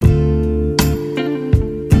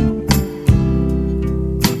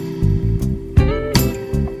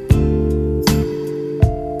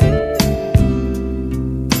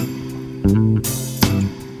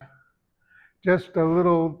Just a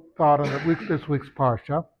little thought on this week's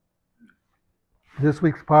parsha. This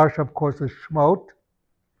week's parsha, of course, is Shmot,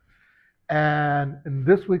 and in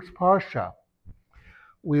this week's parsha,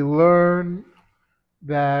 we learn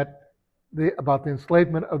that about the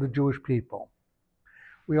enslavement of the Jewish people.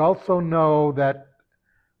 We also know that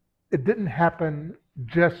it didn't happen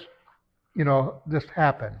just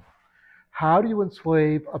happen. How do you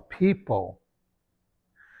enslave a people?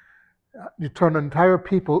 You turn an entire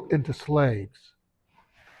people into slaves.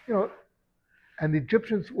 You know, and the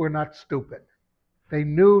Egyptians were not stupid. They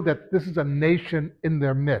knew that this is a nation in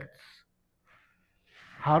their midst.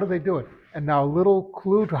 How do they do it? And now a little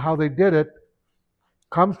clue to how they did it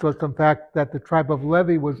comes to us from the fact that the tribe of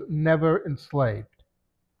Levi was never enslaved.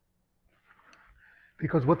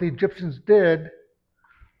 Because what the Egyptians did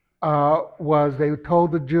was they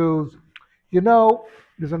told the Jews,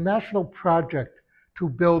 there's a national project to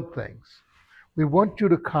build things. We want you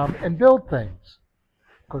to come and build things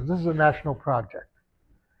because this is a national project.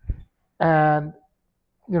 And,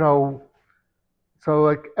 you know, so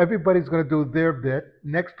like everybody's going to do their bit.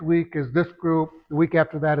 Next week is this group. The week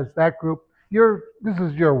after that is that group. This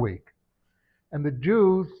is your week. And the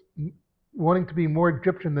Jews, wanting to be more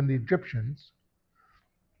Egyptian than the Egyptians,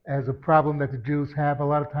 as a problem that the Jews have, a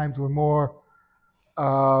lot of times we're more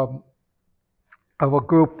of a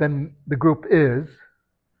group than the group is.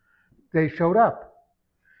 They showed up.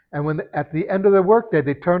 And when at the end of the workday,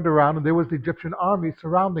 they turned around and there was the Egyptian army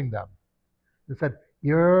surrounding them. They said,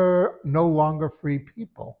 "You're no longer free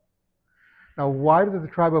people." Now, why did the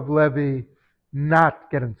tribe of Levi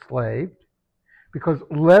not get enslaved? Because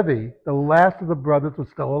Levi, the last of the brothers, was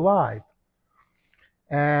still alive.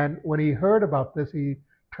 And when he heard about this, he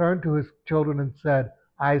turned to his children and said,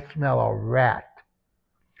 "I smell a rat.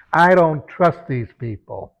 I don't trust these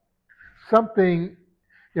people.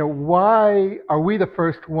 Why are we the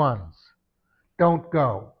first ones? Don't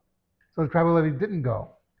go." So the tribe of Levi didn't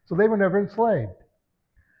go. So they were never enslaved.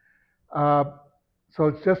 Uh, so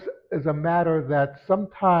it's just as a matter that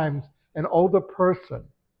sometimes an older person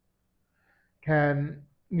can,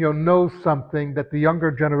 know something that the younger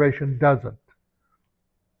generation doesn't.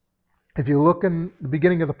 If you look in the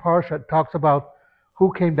beginning of the parsha, it talks about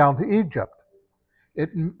who came down to Egypt.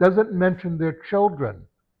 It doesn't mention their children.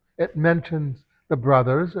 It mentions the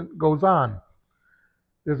brothers and goes on.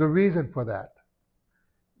 There's a reason for that.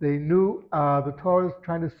 They knew the Torah is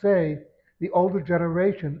trying to say the older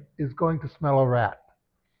generation is going to smell a rat.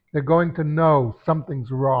 They're going to know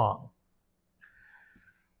something's wrong.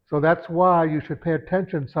 So that's why you should pay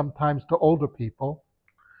attention sometimes to older people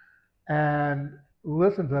and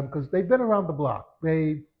listen to them because they've been around the block.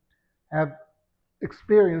 They have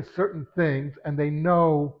experienced certain things and they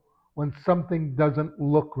know when something doesn't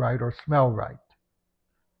look right or smell right.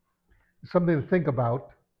 It's something to think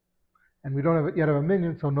about. And we don't yet have a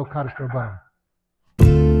minyan, so no Kaddish Rabbanan.